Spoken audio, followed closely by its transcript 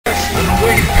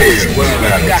Prepare. Well, I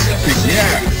got the picture.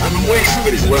 Yeah, I've been waiting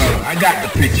for this. Well, I got the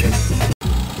picture.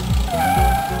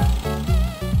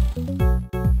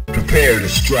 Prepare to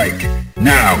strike.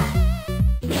 Now.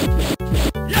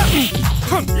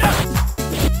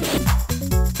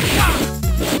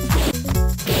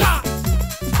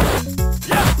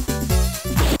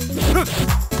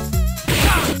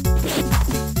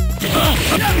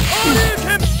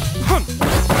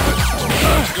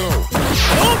 Let's go. Let's go.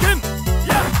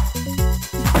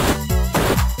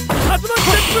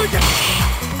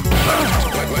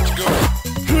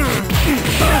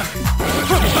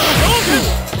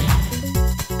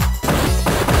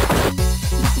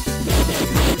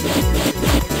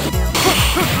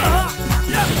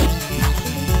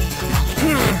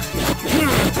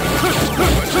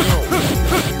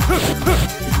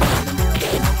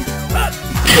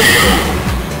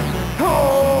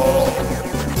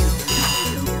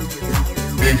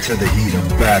 Into the heat of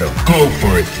battle. Go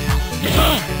for it.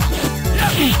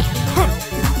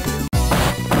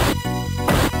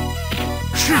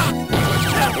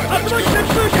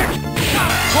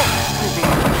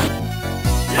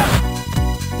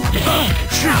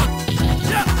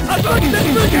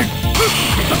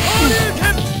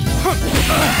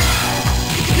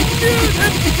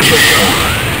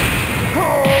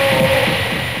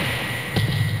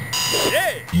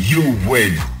 You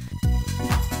win.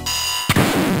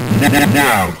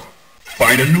 Now,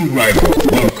 find a new rival.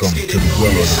 Welcome to the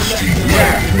world of the street.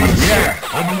 Yeah,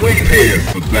 I'm waiting here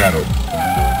for battle.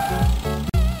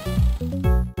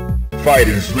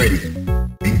 Fighters ready.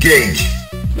 Engage.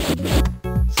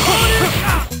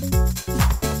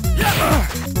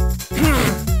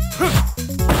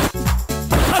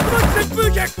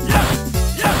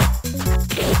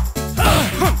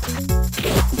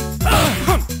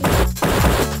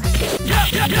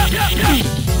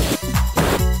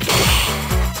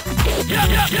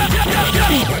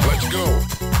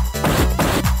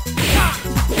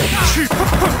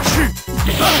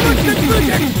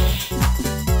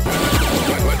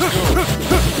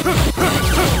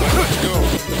 Let's go.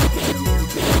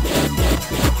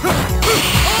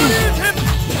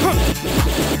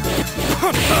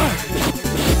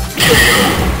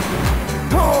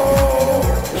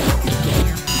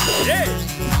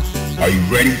 Are you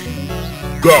ready?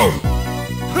 Go!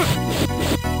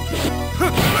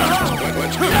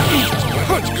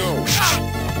 Let's go.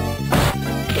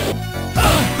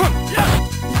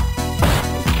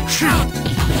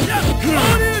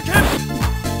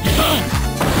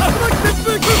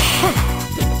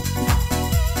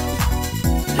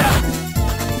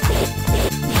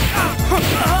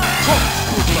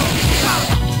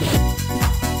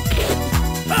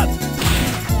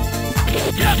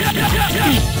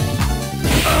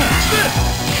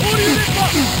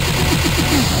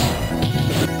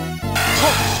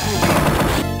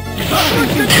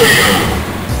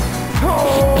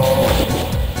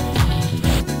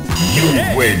 You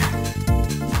win.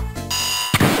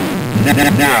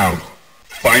 Now,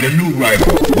 find a new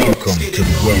rival. Welcome to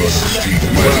the world of the street.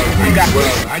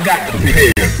 I got the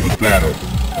prepare for battle.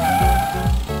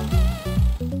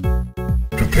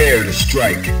 Prepare to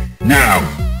strike. Now.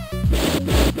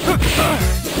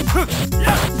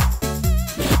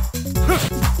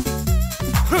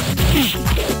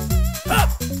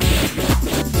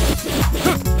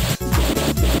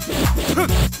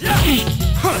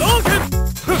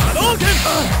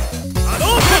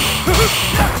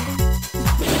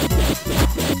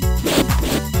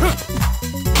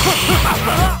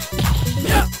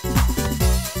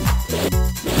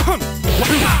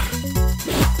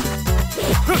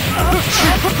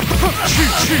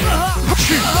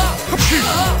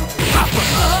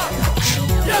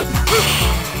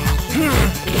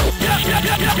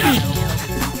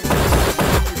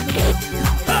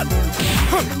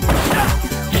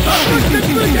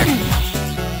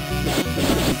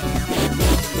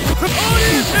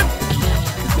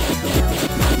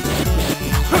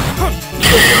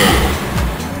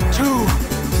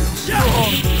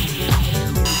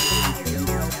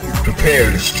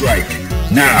 Prepare to strike.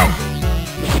 Now.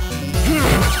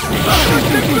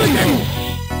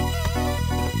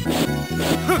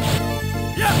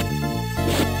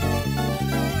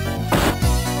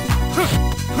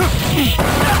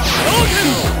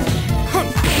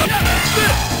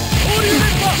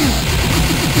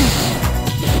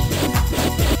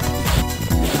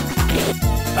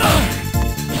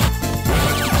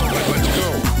 Let's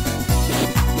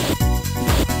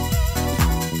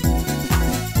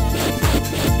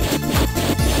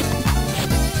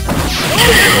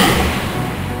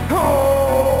go.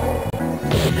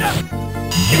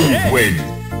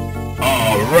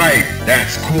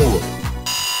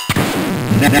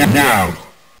 Now,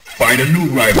 find a new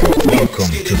rival. Welcome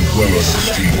to the world of the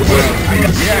street.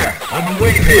 Yeah, I'm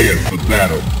waiting here for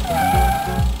battle.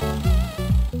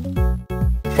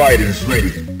 Fighters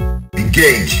ready.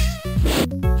 Engage.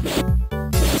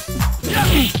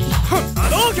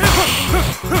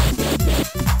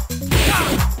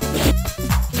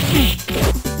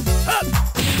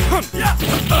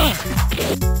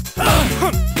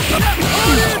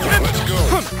 Let's go.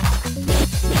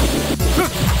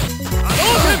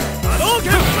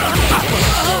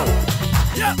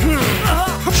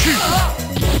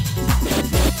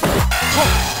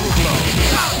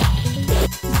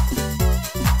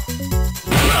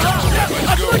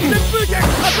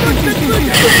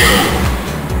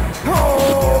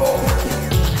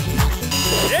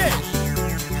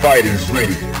 Fighters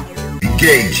ready.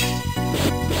 Engage.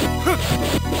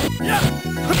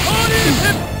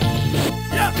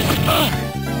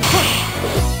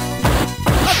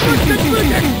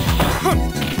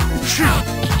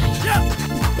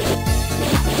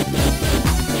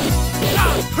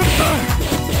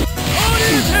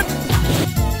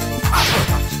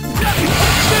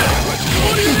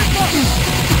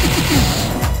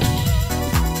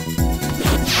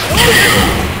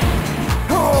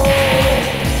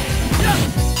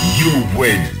 You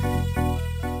win.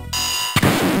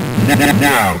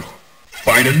 Now,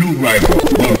 find a new rival.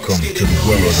 Welcome to the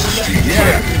world of the street.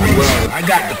 Yeah, well, I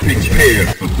got the pitch prepared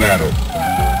for battle.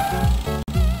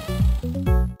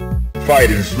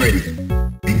 Fighters ready.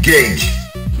 Engage.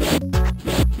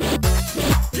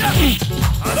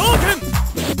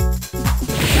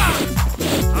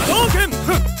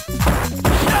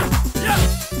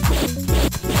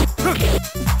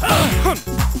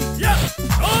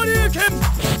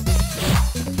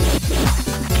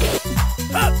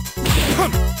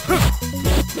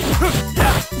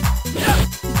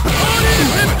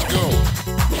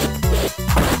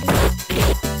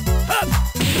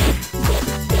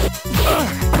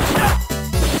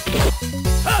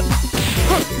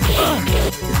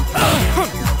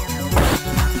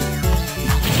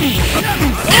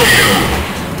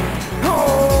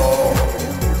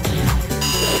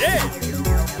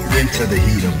 Into the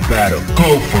heat of battle.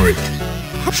 Go for it.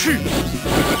 Let's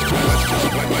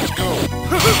go.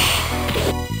 Let's go.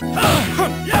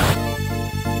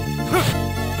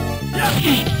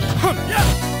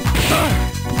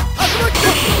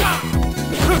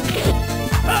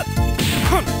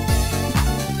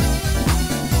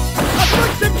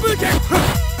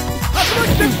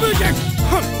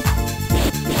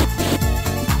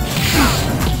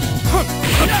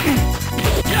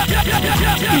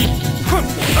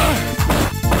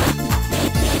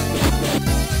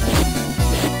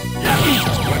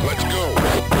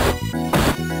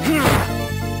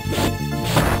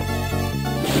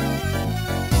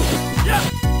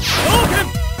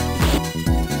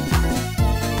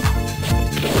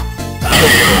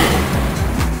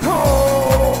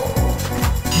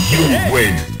 You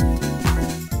win.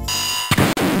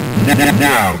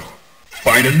 Now,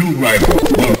 find a new rival.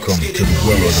 Welcome to the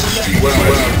world of the street. Well,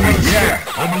 yeah,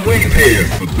 I'm waiting here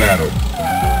for battle.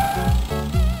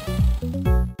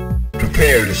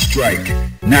 Prepare to strike.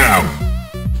 Now.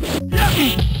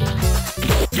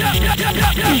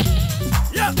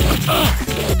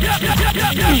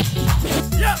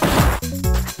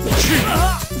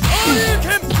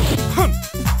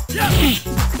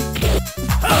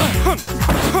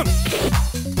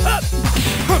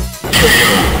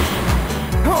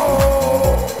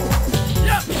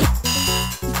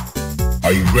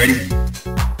 Are you ready?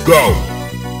 Go!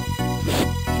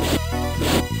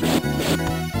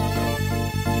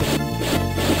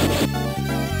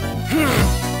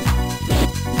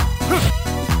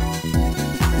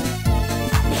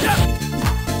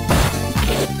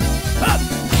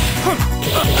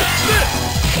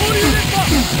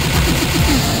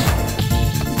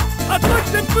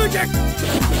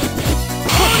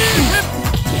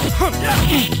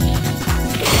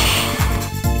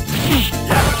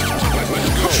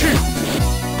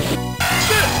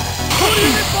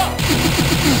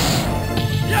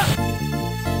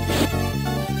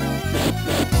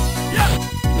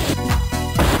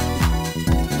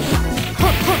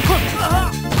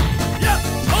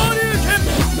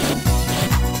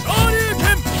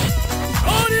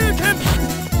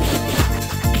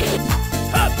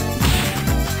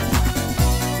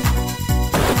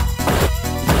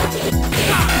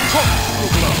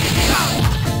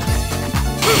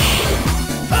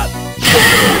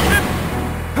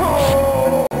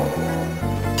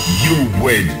 You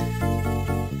win.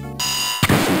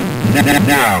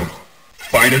 Now,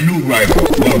 Find a new rival.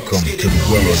 Welcome to the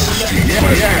world of the street.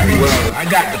 Well, I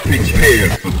got the pitch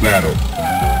prepared for battle.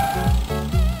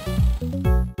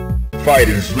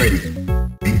 Fighters ready.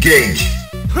 Engage.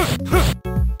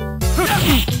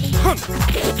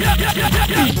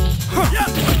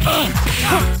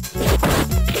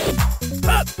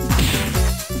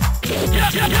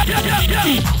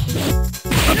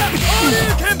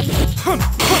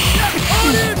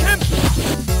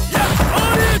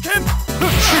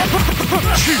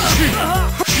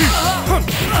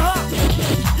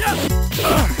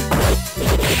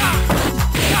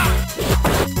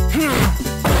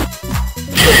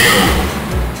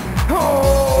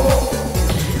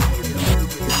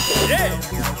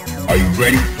 Are you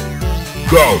ready?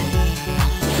 Go!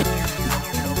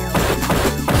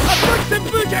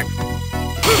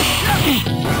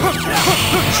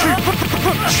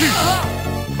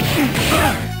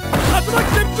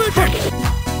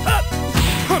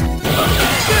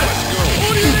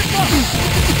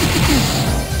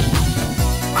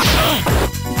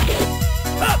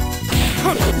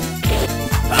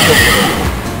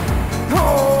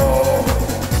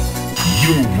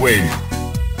 You win!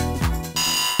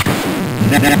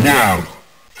 Now,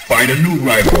 find a new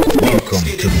rival. Welcome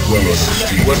to the world of the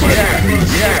street.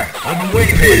 I'm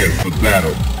prepared for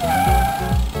battle.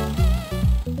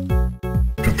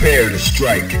 Prepare to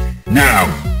strike. Now.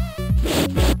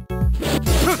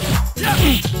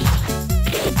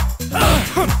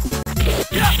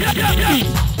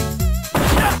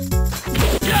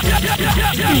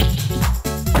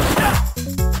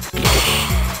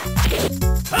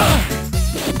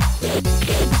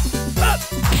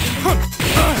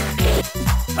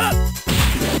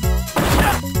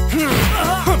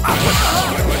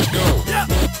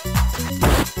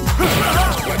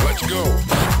 Let's go.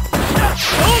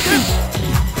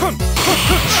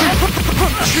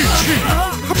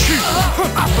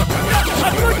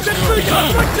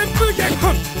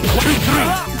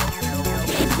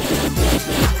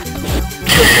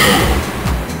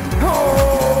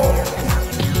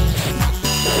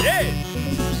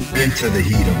 Into the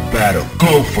heat of battle.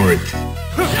 Go for it.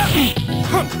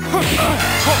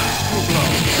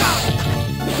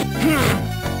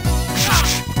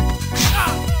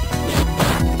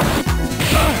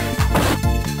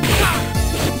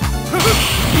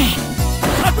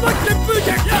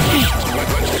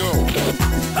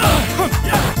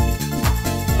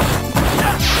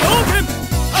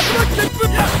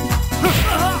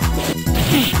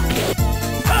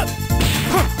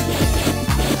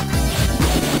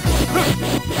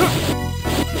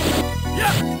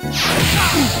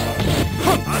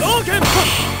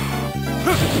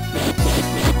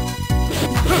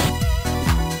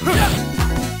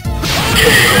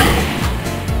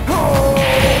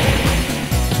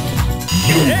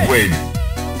 Win.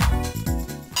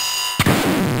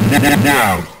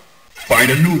 Now, find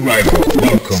a new rival.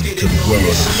 Welcome to the world of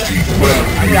the street.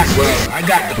 I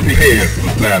got the prepared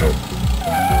for battle.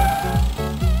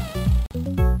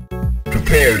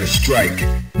 Prepare to strike.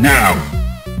 Now.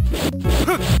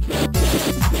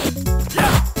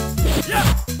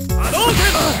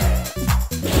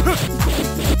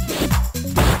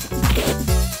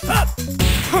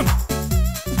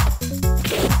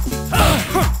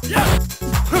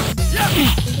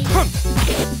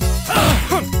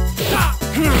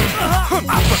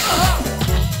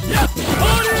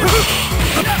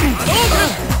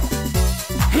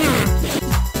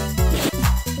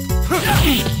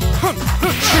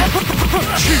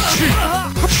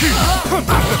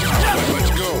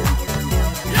 Let's go.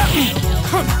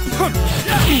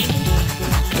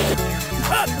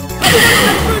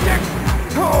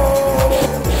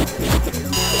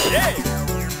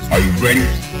 Are you ready?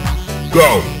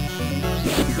 Go!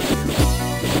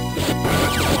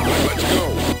 Let's go.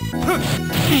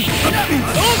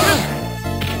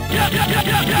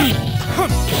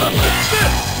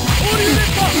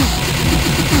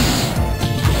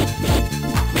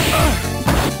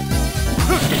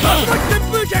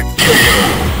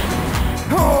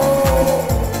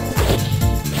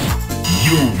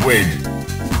 You win.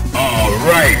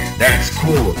 Alright, that's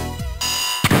cool.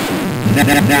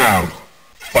 Now,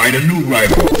 find a new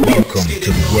rival. Welcome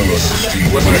to the world of the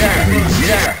street.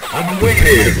 I'm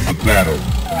prepared for battle.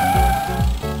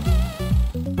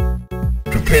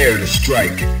 Prepare to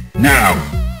strike. Now.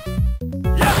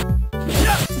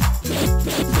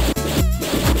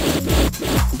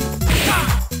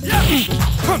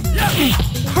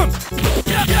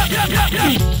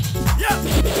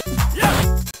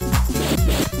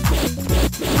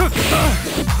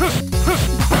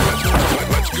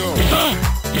 Let's go.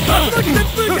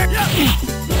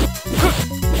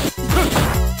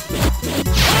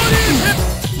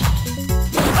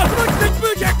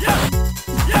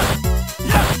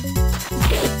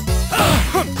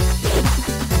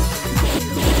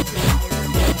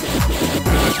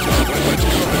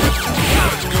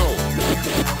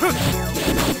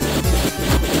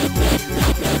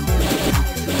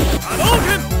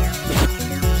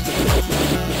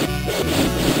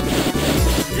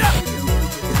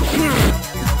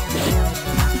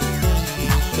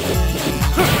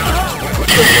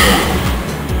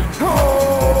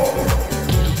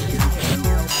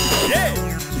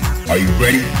 Are you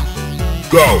ready?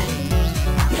 Go!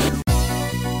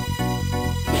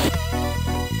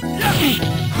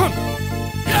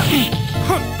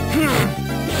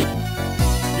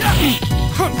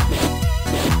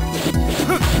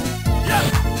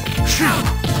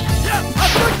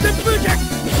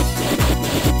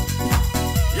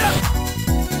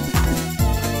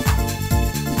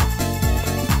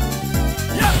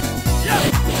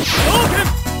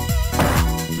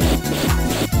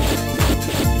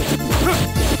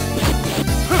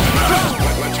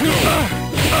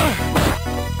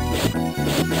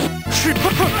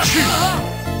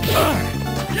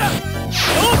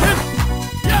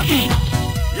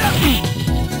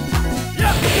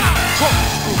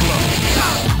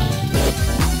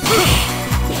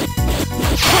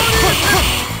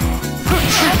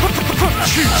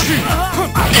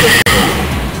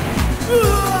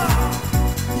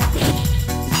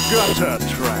 Gutter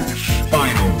trash.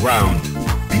 Final round.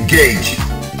 Engage.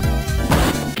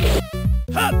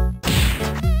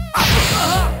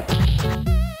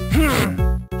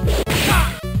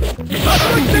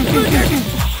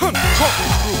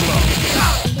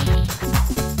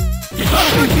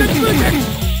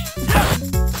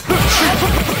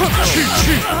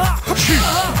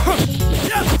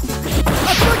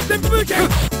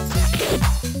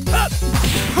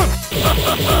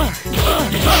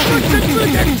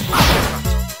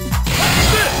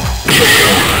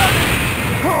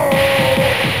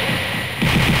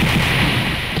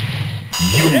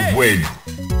 You win.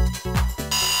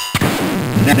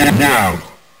 Now,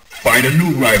 find a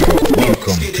new rival.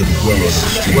 Welcome to the world of the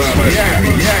street.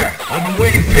 On the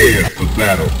way, prepare for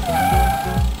battle.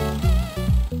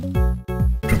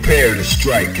 Prepare to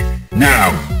strike.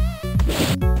 Now.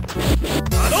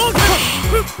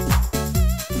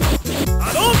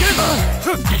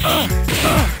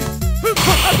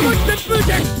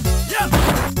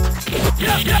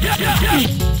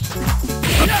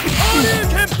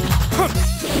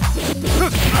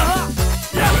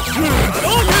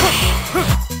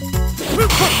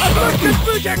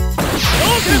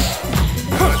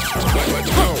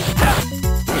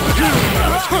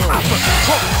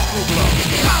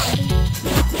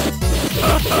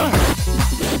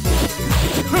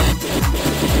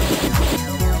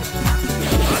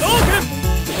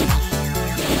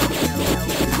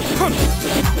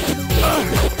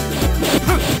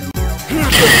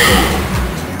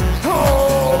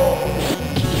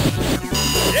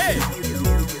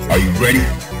 Are you ready?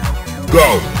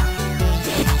 Go!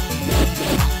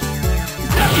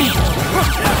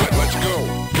 Let's go.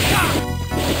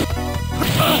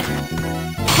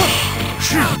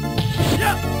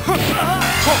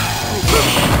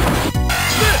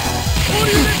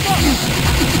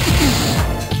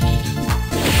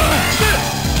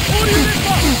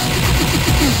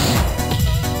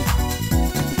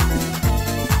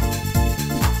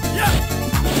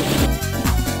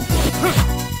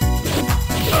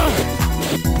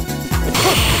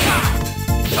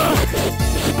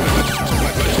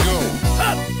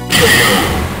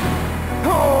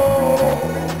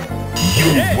 You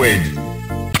win.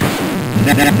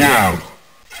 Now,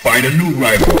 find a new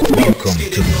rival. Welcome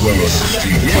to the world of the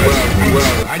street.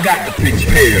 Well, I got the pitch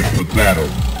prepared for battle.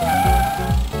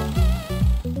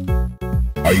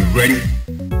 Are you ready?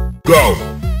 Go!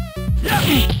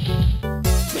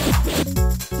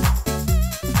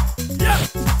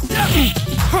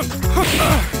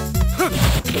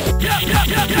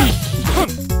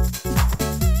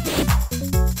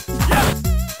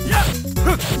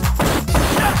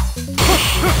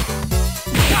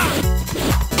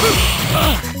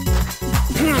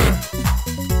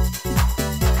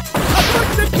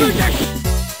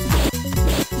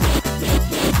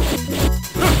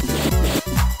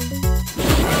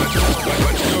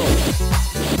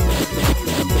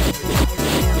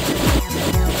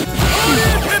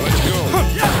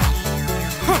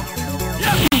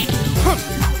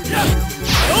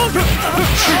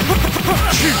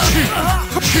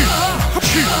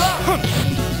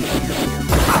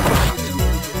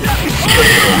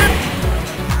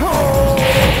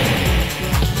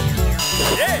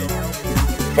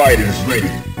 Fighters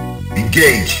ready.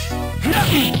 Engage. Let's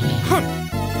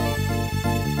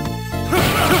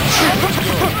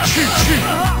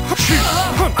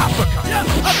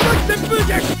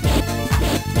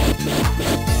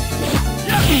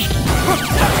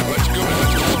go.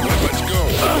 Let's go.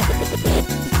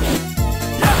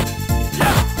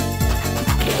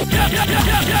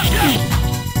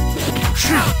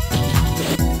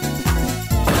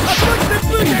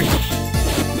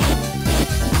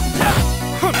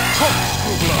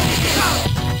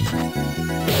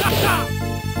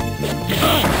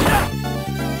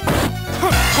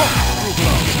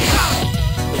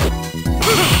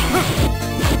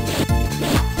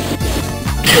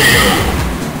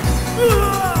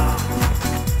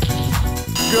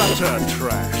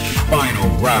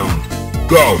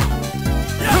 Go!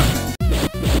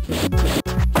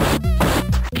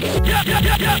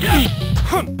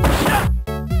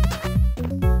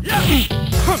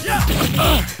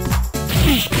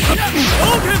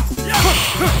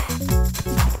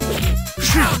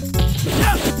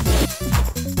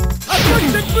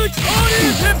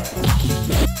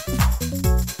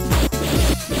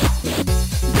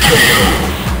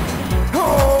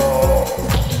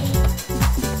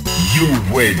 You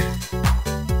win.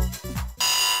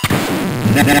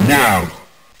 Now,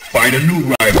 find a new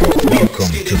rival.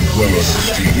 Welcome to the world of the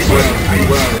street.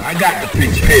 Well, I got the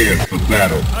pitch here for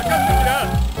battle.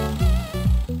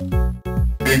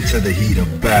 Into the heat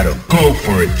of battle. Go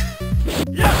for it.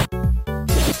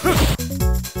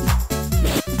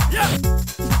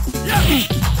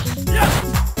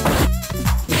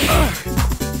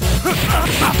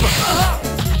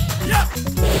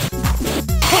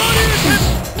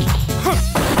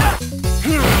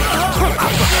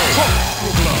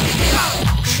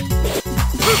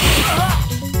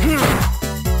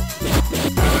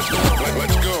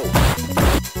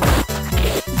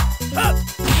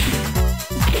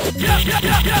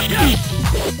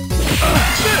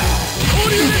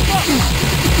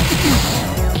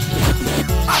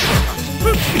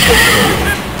 Let's go.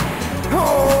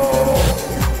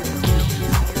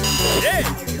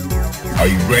 Are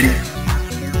you ready?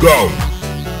 Go!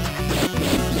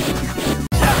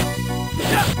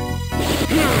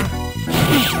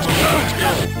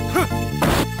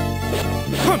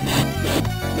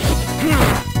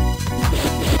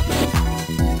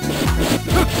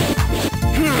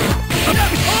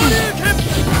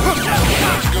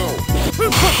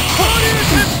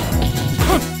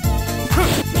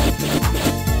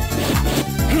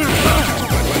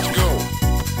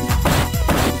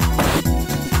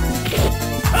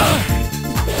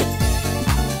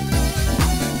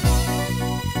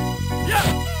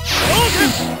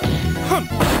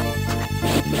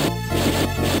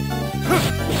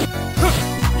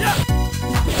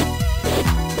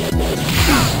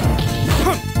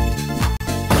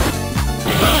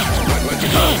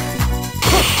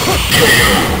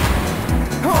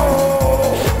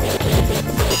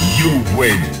 You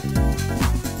win.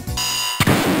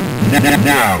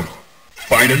 Now,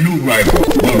 find a new rival.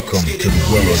 Welcome to the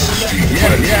world of the street.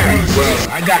 Well,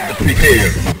 I got the pitch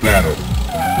here for battle.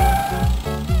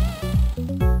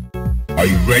 Are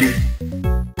you ready?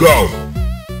 Go!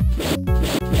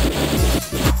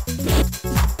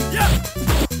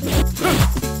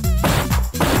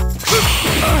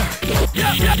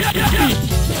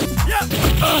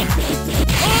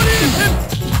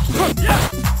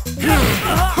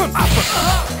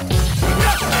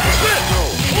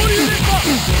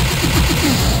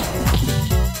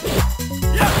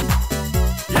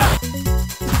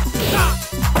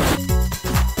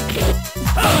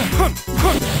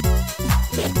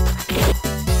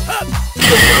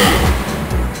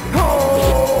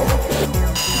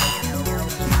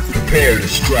 Prepare to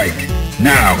strike,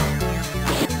 now!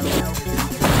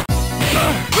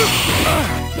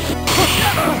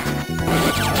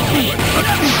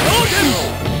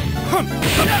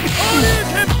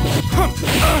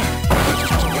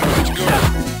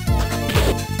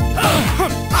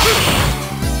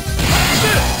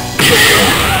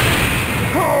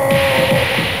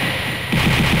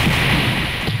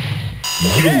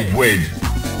 You win!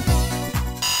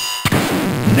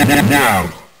 Now,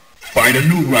 find a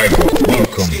new rival.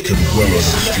 Welcome to the world of the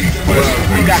street. Well,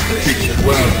 I got the picture.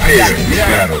 Well, I got the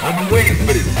battle. I've been waiting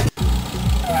for this.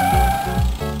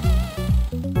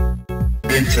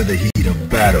 Into the heat of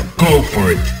battle. Go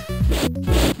for it.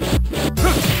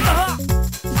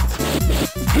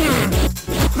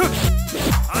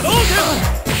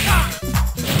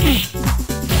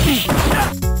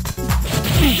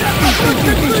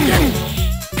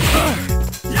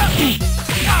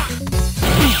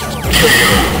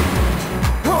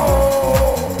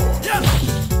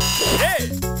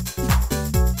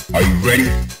 Are you ready?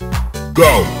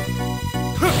 Go!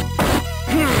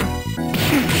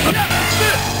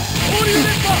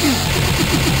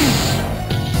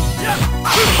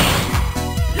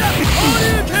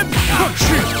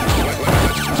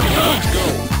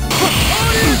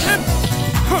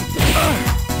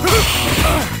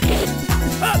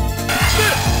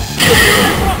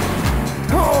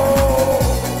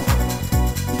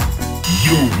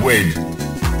 You win!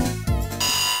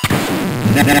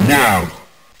 Now,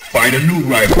 find a new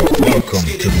rival. Welcome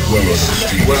to the world of the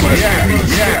street. Well,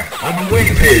 I've been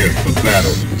waiting here for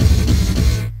battle.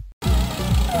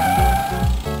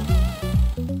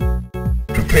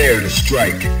 Prepare to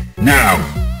strike, now!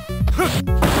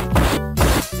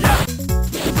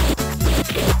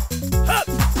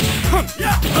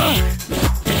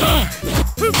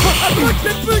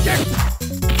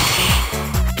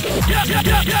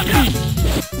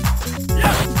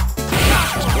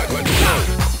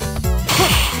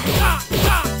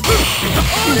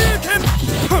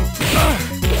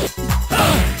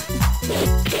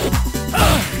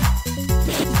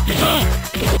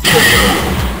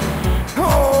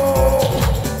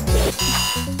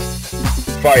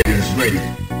 Fighters ready.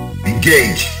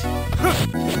 Engage.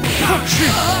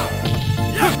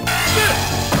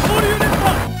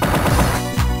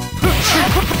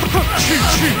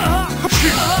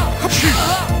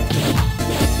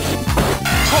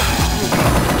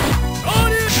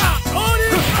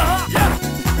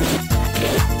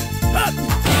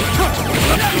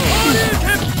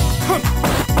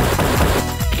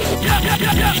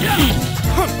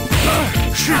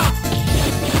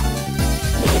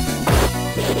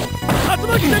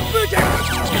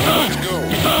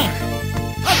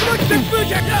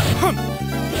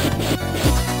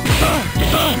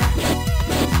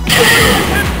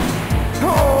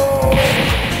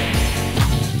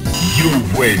 You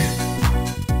win.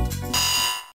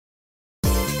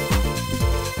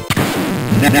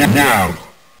 Now,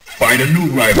 find a new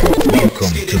rival.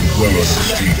 Welcome to the world of the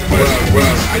street.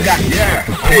 Well, I got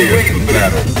prepare for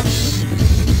battle.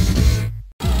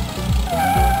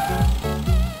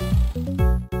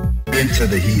 Into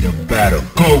the heat of battle.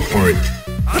 Go for it.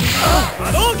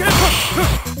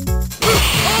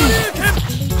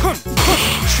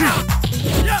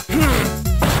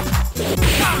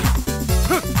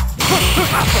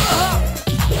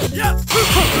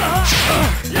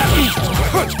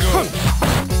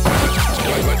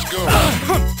 Let's go.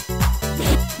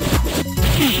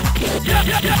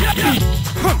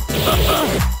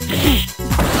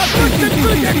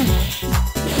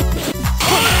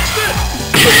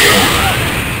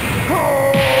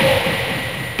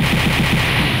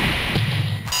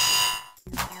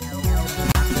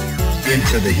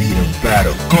 Into the heat of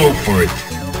battle. Go for it.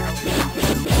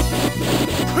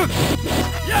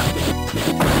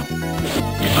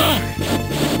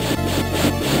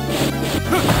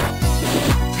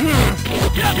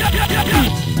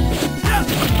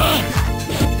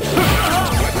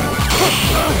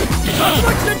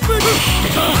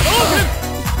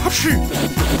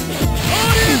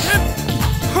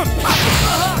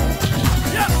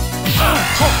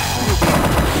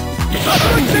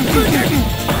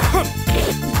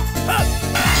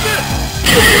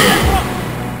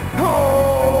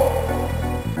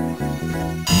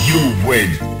 You win.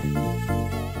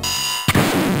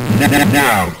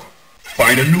 Now,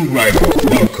 find a new rival.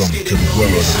 Welcome to the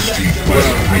world of the street.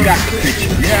 Well, I got the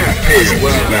picture. Prepare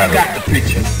for battle. I got the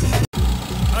picture.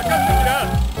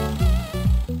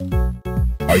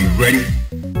 Are you ready?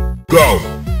 Go!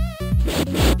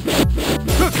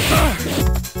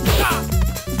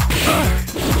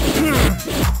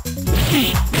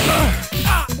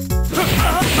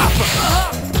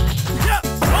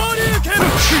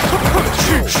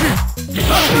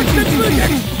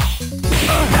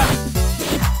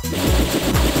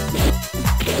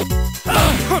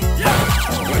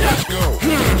 Let's go.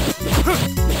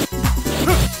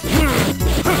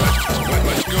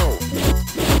 Let's go.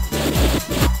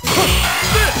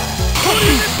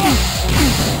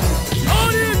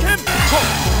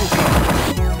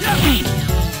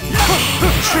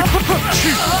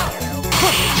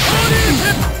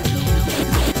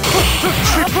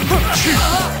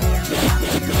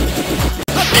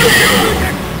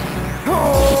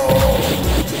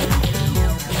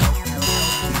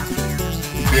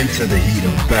 Into the heat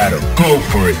of battle. Go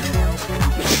for it.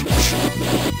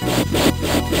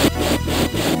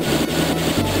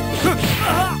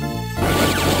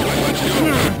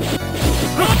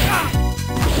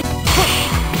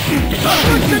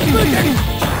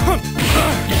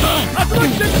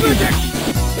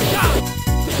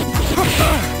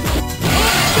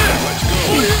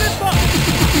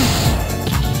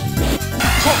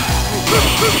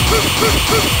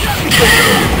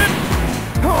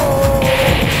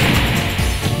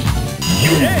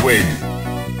 You win.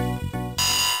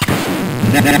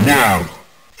 Now,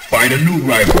 find a new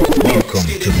rival. Welcome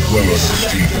to the world of the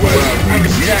street. Well,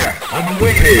 I'm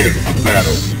prepared for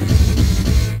battle.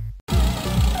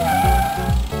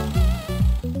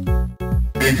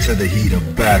 Into the heat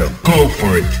of battle. Go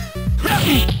for it.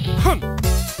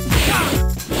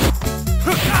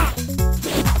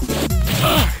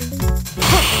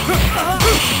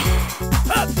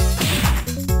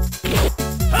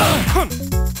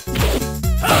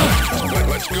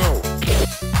 Let's go.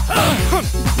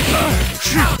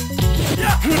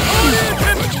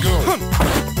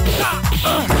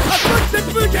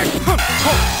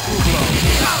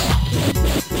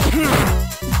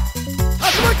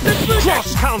 Let's go.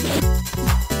 Cross counter.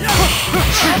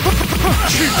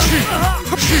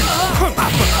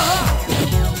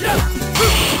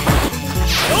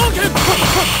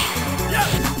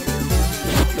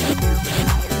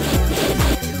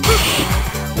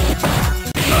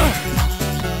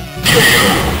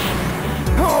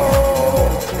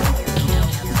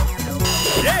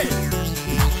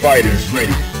 Fighters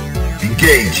ready.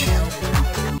 Engage.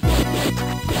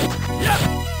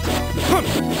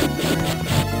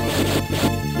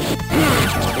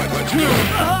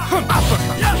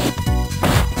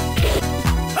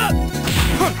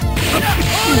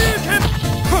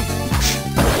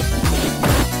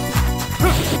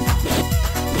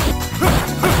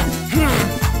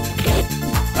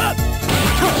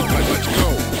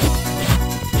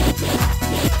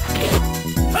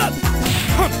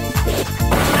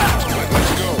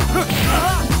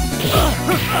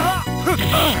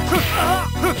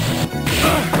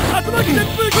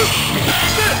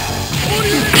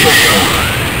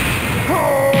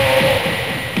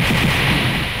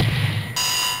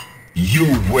 You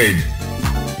win.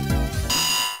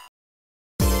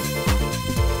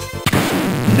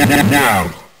 Now,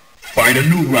 find a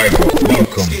new rival.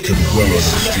 Welcome to the world of the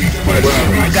street fighter.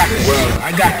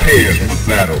 I got prepared for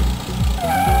battle.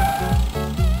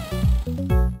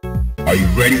 Are you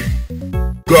ready?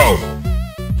 Go!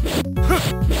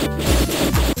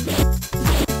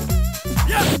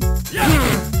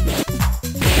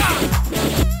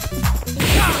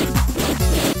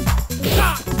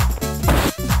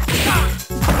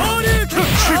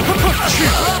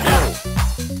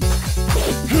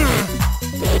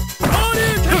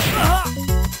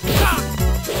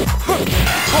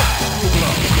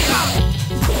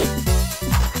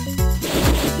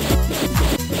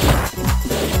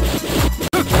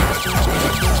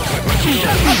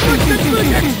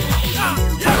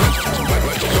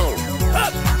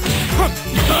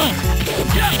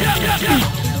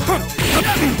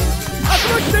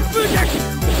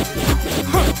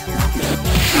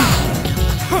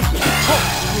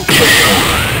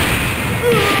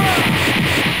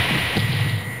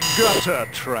 Gutter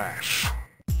trash.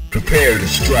 Prepare to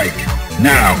strike.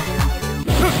 Now!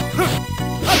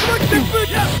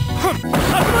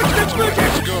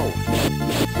 Let's go.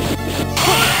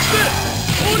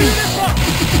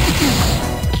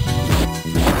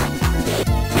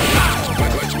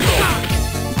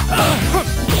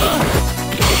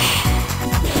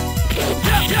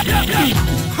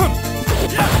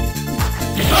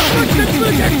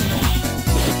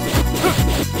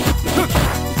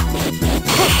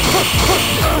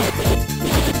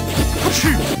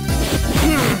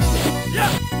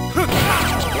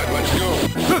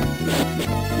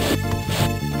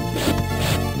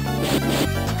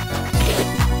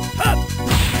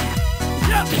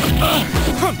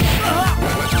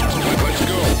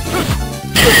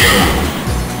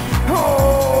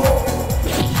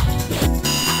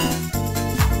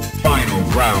 Final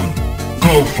round.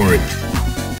 Go for it.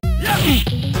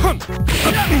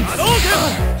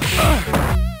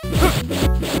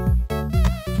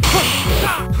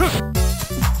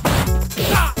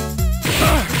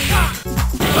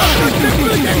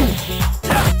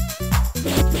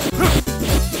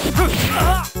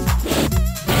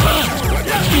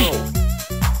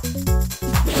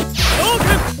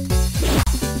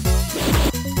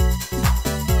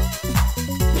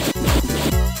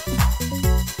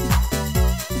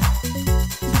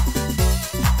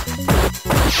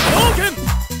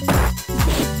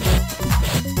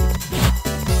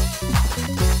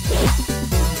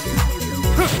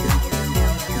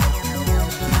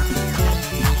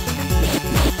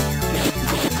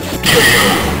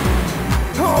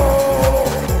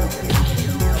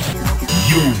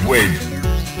 You win.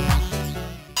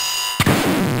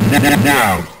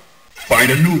 Now, find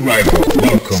a new rival.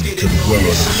 Welcome to the world of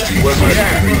the street fighter.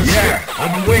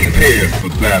 I'm prepared for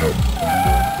battle.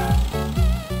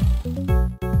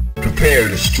 Prepare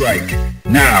to strike.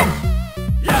 Now.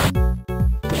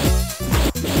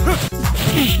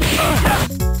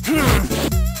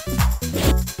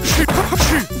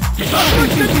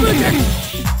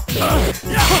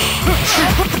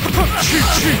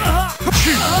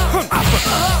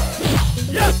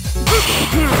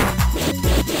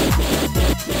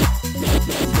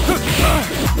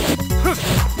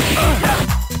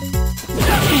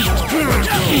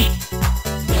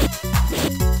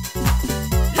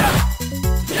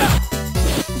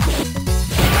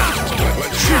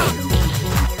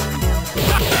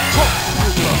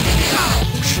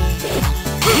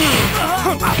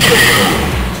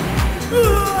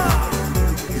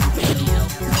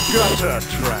 Gutter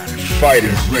trash.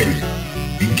 Fighters ready.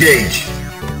 Engage.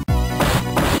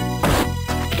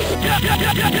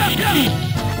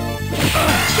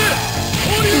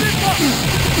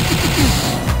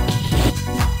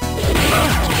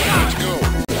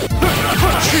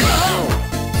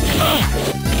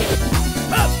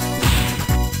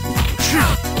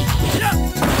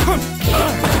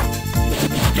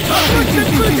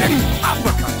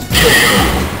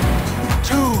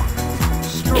 Too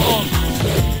strong.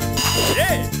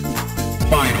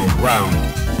 Final round.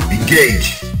 Engage.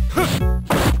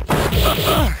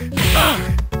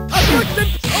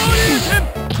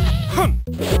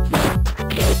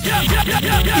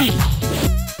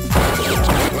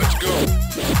 Let's go. Let's go.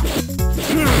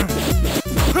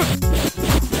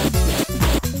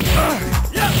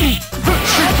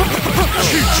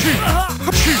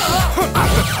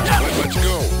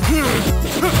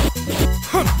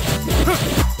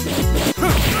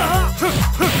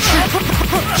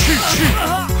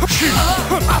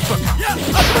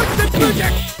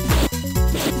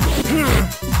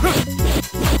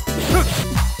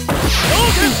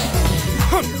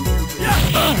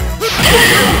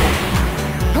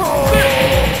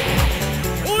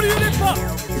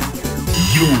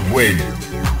 You win.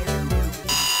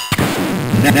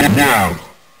 Now,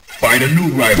 find a new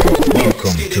rival.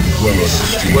 Welcome to the world of the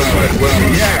street. Well,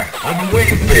 yeah, I've been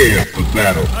waiting here for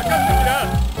battle.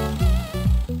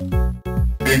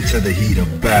 Into the heat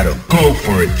of battle. Go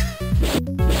for it.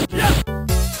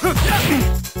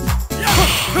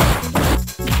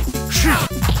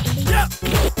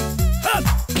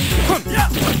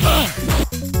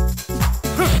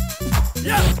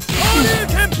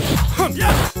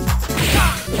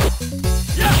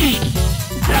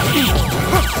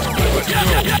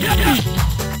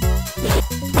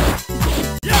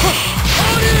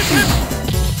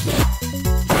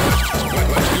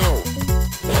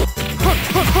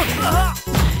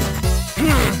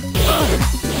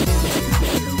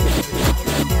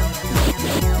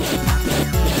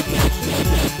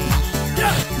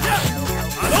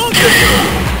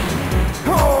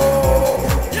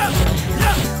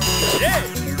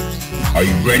 Are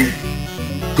you ready?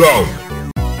 Go!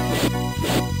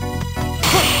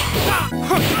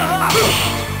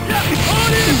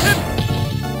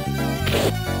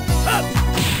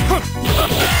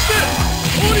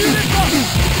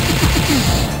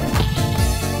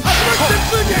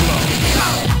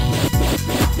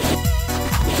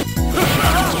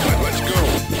 Let's go. Let's go.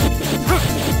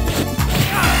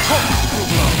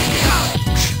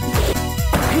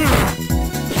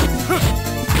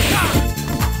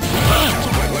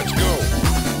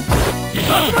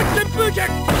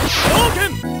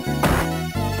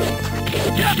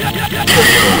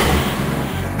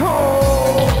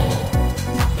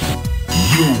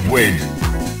 You win.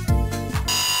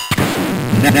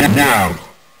 Now,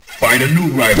 find a new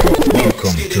rival.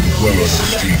 Welcome to the world of the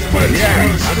street. Yeah,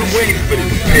 I've been waiting for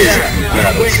this.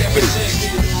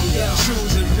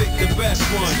 Prepare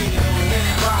for battle.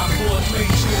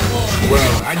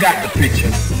 Well, I got the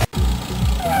picture.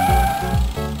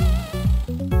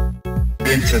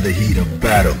 Into the heat of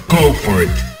battle. Go for it.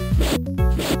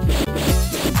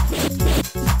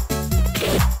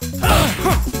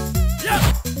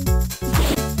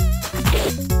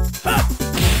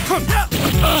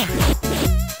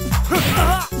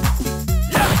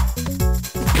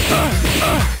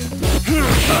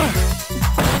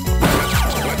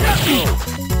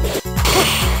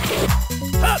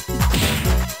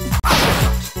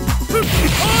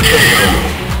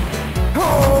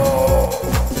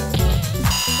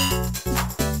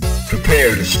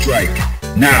 Prepare to strike.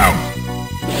 Now.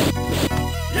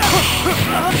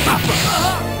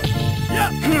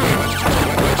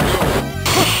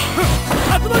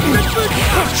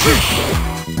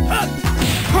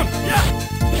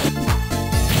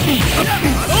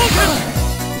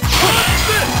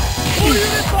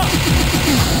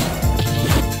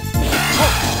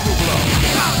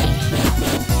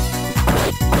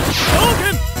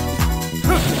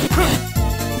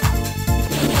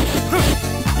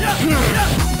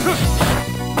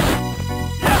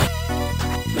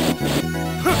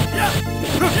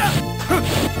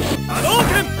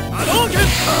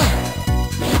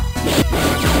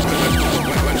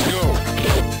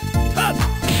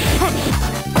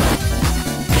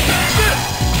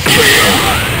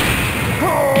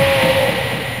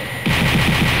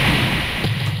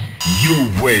 You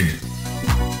win.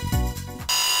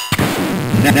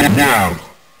 Now,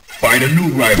 find a new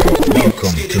rival.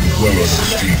 Welcome to the world of the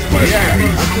street. Yeah, I've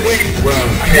been waiting for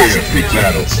big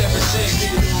battle.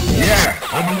 Yeah,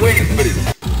 I've been waiting for this.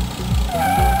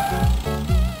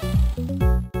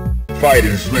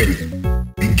 Fighters ready.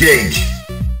 Engage.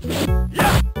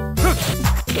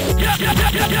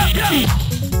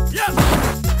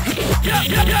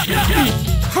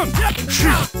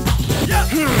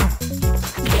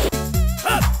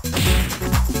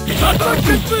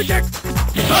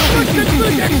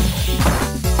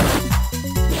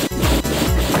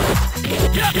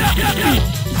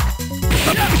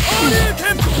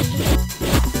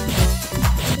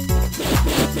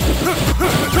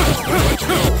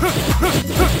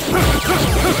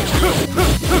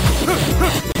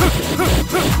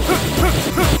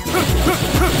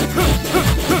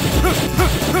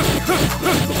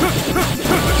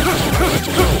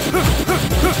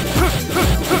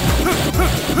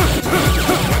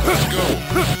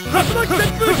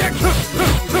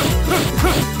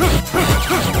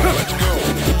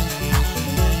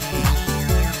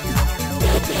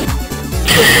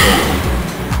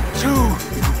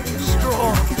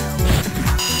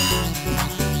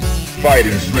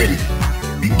 Fighters ready.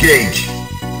 Engage.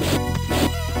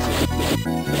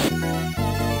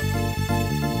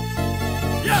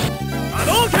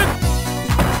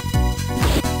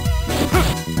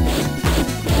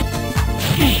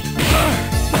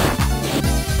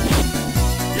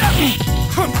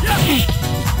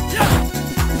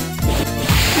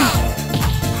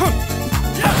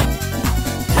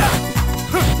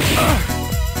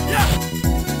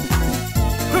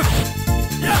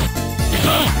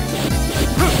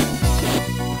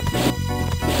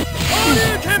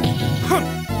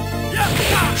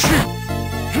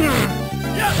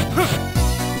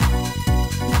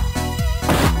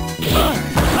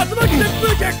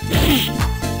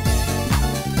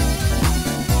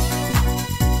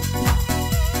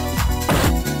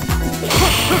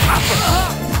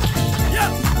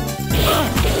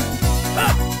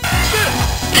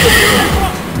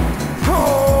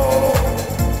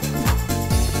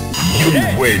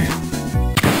 You win.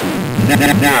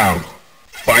 Now,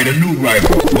 find a new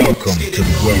rival. Welcome to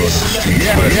the world of the street.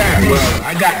 Yeah, well,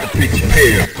 I got the picture.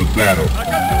 Prepare for battle.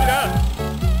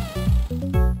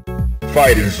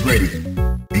 Fighters ready.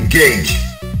 Engage.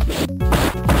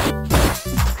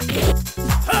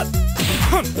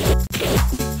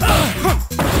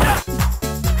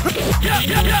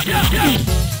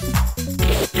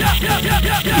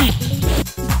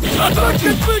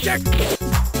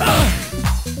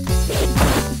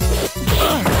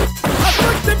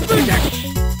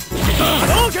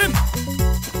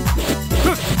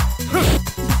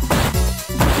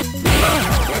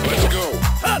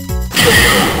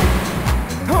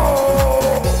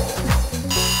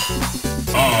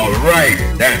 Alright,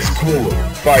 that's cool.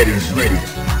 Fighters ready.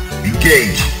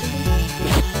 Engage.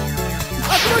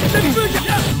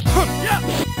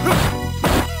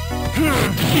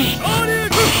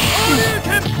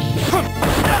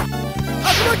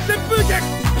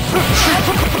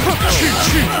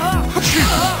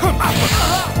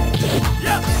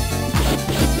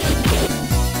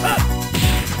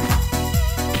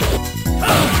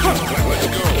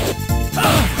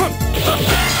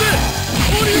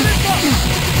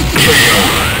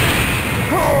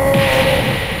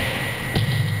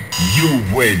 You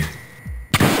win.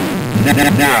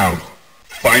 Now,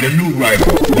 find a new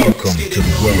rival. Welcome to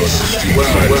the world of the street. Well,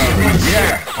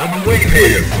 yeah, I'm waiting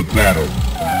here for battle.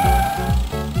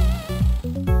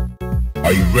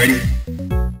 Are you ready?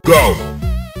 Go!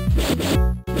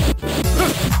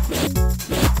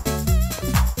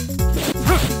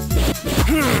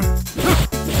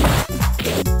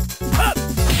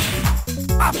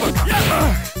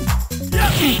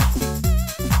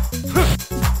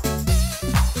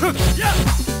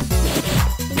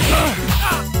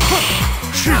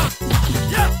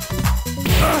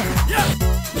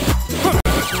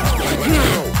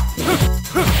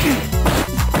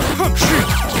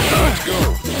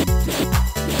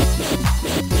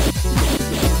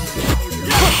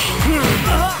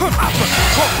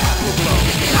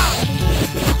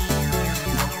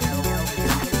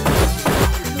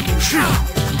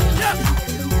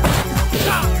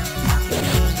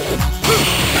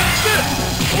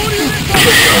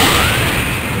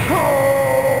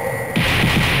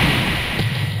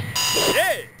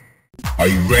 Are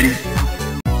you ready?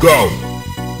 Go!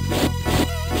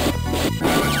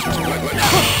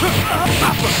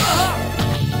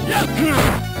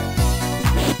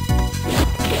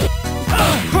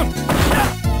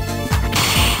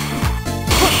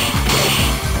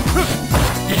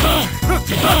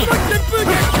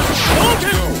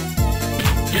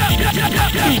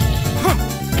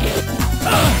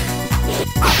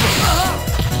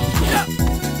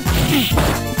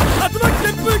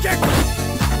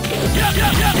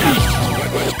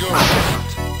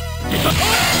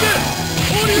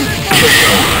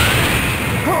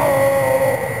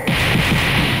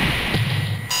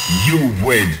 You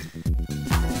win.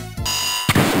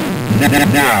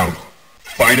 Now,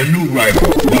 find a new rival.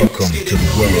 Welcome to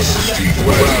the world of Street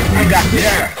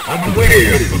Fighter. I'm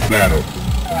ready for battle.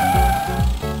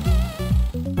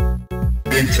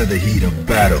 Into the heat of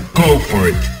battle. Go for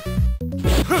it.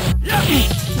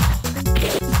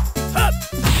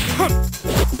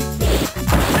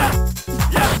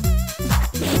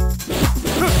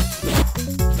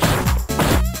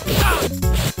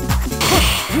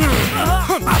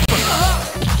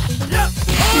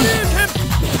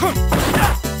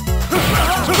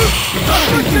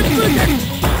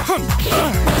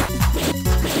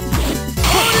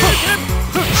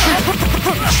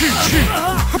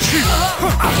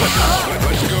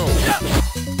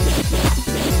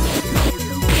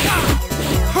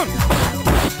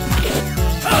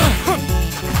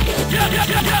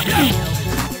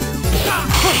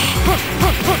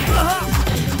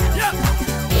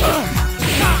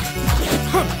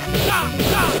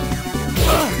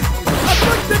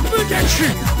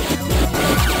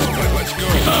 Let's go.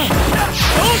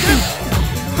 Let's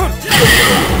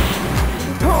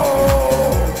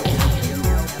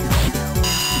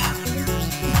go.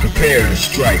 Prepare to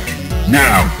strike.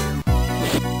 Now.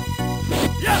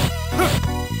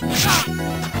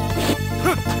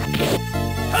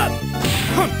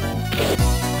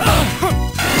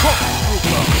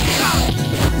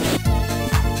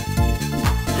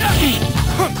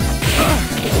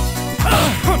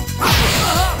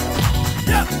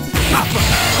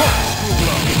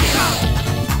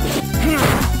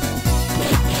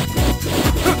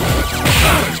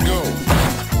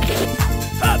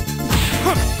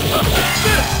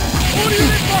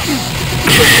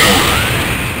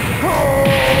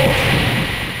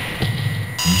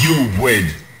 You win.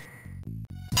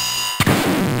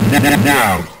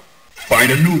 Now,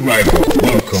 find a new rival.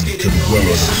 Welcome to the world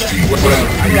of Street Fighter.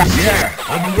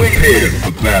 I'm prepared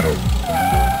for battle.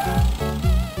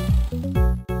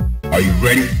 Are you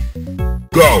ready?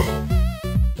 Go!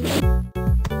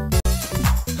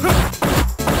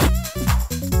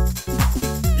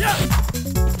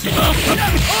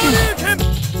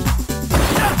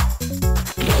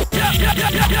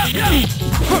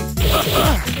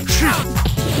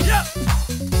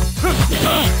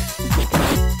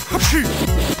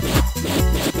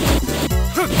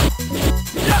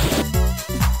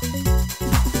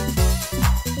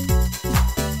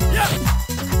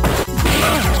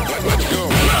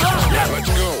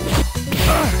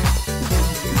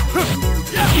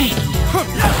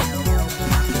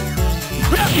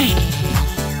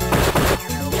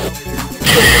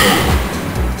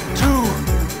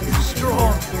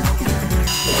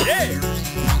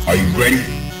 Are you ready?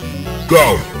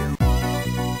 Go!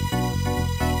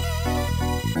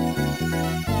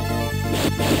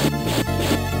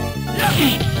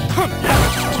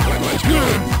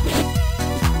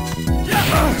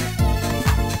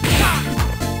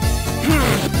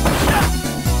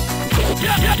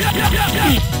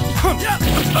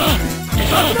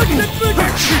 Let's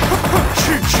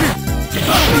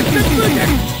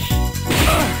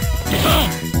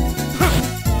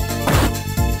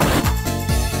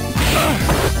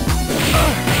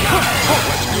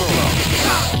go.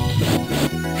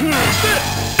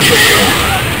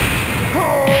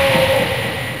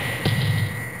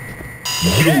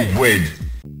 You win.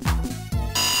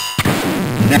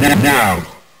 Now,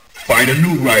 find a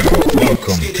new rival.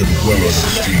 Welcome to the world of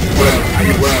Street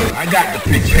Fighter. I got the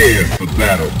pitch here for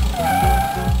battle.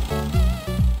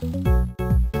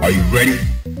 Are you ready?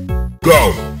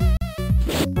 Go!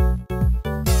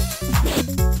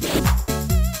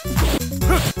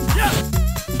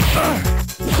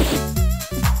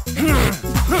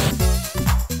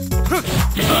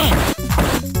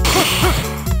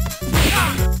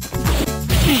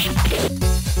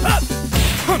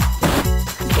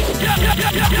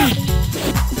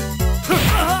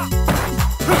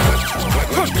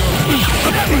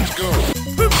 Let's go.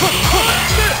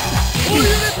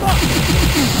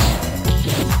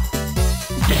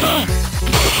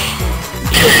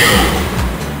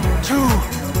 Too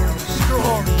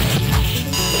strong.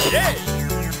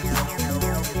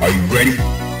 Are you ready?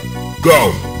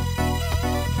 Go!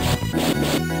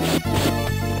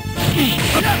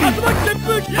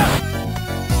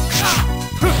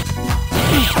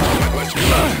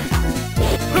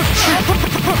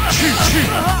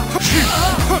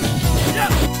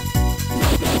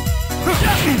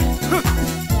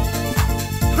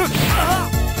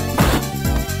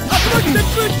 Let's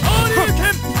go.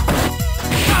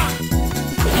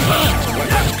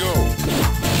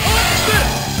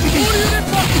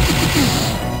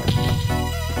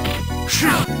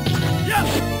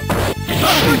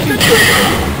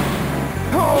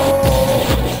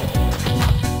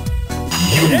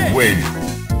 way.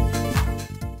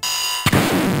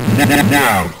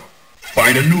 Now,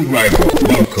 find a new rival.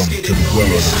 Welcome to the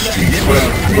world of the street.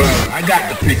 Well, I got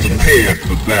the picture prepared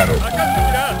for battle.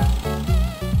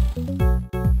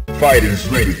 Fighters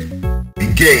ready.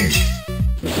 Engage.